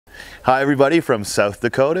Hi everybody from South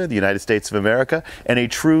Dakota, the United States of America, and a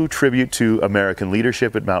true tribute to American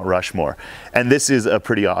leadership at Mount Rushmore. And this is a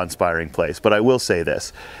pretty awe-inspiring place, but I will say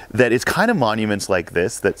this, that it's kind of monuments like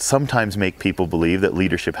this that sometimes make people believe that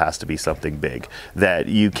leadership has to be something big, that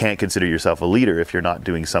you can't consider yourself a leader if you're not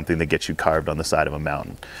doing something that gets you carved on the side of a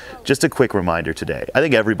mountain. Just a quick reminder today, I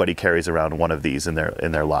think everybody carries around one of these in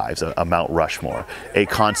their lives, a Mount Rushmore, a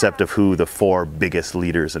concept of who the 4 biggest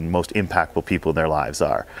leaders and most impactful people in their lives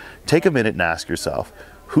are. Take a minute and ask yourself,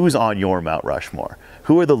 who's on your Mount Rushmore?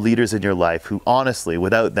 Who are the leaders in your life who honestly,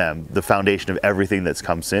 without them, the foundation of everything that's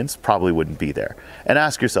come since probably wouldn't be there? And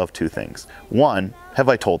ask yourself 2 things. 1, have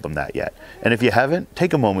I told them that yet? And if you haven't,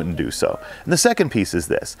 take a moment and do so. And the second piece is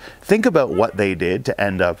this. Think about what they did to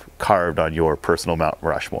end up carved on your personal Mount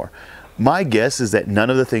Rushmore. My guess is that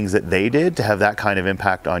none of the things that they did to have that kind of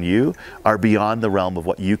impact on you are beyond the realm of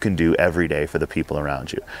what you can do every day for the people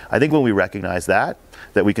around you. I think when we recognize that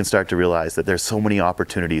we can start to realize that there's so many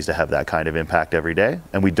opportunities to have that kind of impact every day,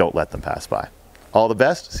 and we don't let them pass by. All the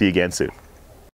best. See you again soon.